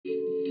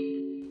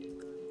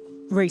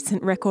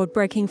Recent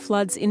record-breaking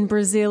floods in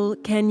Brazil,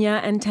 Kenya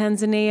and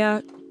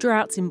Tanzania,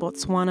 droughts in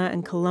Botswana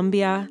and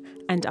Colombia,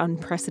 and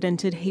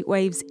unprecedented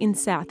heatwaves in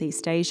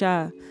Southeast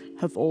Asia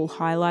have all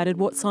highlighted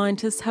what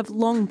scientists have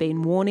long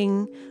been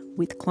warning.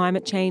 With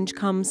climate change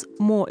comes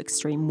more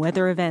extreme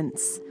weather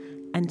events.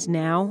 And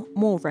now,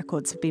 more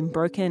records have been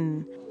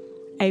broken.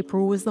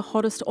 April was the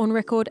hottest on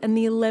record and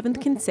the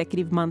 11th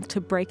consecutive month to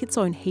break its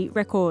own heat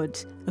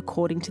record,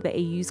 according to the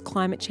EU's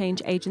climate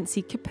change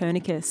agency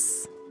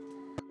Copernicus.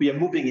 We are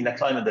moving in a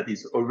climate that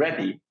is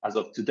already, as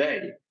of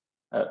today,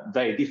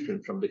 very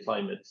different from the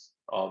climate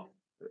of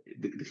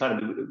the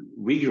climate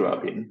we grew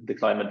up in, the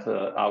climate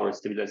our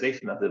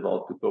civilization has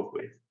evolved to cope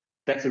with.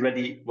 That's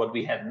already what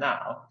we have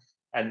now.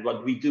 And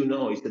what we do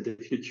know is that the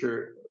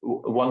future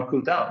won't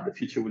cool down. The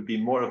future will be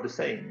more of the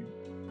same.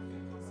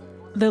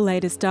 The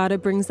latest data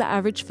brings the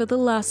average for the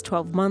last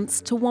 12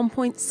 months to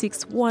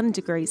 1.61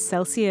 degrees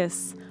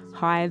Celsius,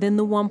 higher than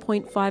the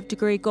 1.5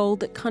 degree goal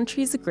that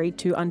countries agreed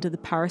to under the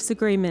Paris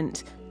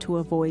Agreement to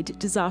avoid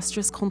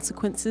disastrous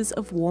consequences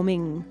of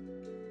warming.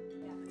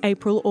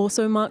 April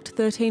also marked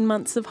 13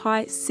 months of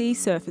high sea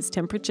surface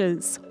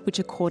temperatures, which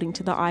according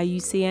to the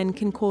IUCN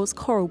can cause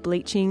coral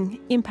bleaching,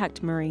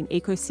 impact marine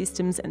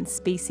ecosystems and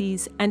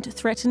species, and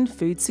threaten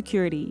food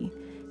security.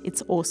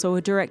 It's also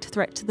a direct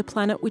threat to the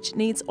planet, which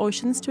needs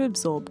oceans to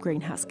absorb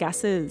greenhouse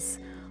gases.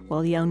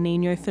 While the El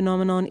Niño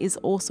phenomenon is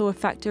also a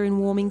factor in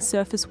warming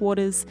surface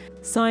waters,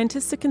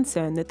 scientists are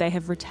concerned that they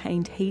have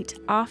retained heat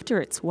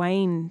after it's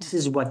waned. This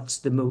is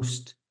what's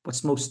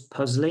most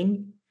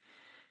puzzling,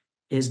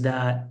 is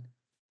that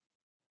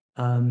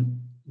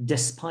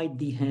despite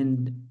the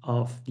end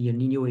of the El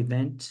Niño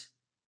event,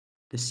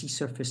 the sea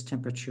surface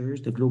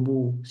temperatures, the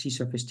global sea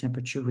surface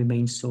temperature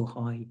remains so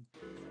high.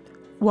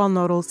 While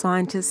not all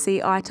scientists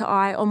see eye to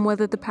eye on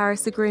whether the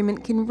Paris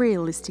Agreement can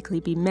realistically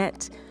be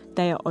met,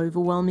 they are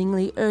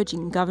overwhelmingly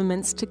urging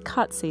governments to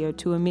cut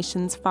CO2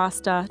 emissions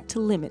faster to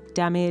limit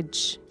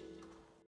damage.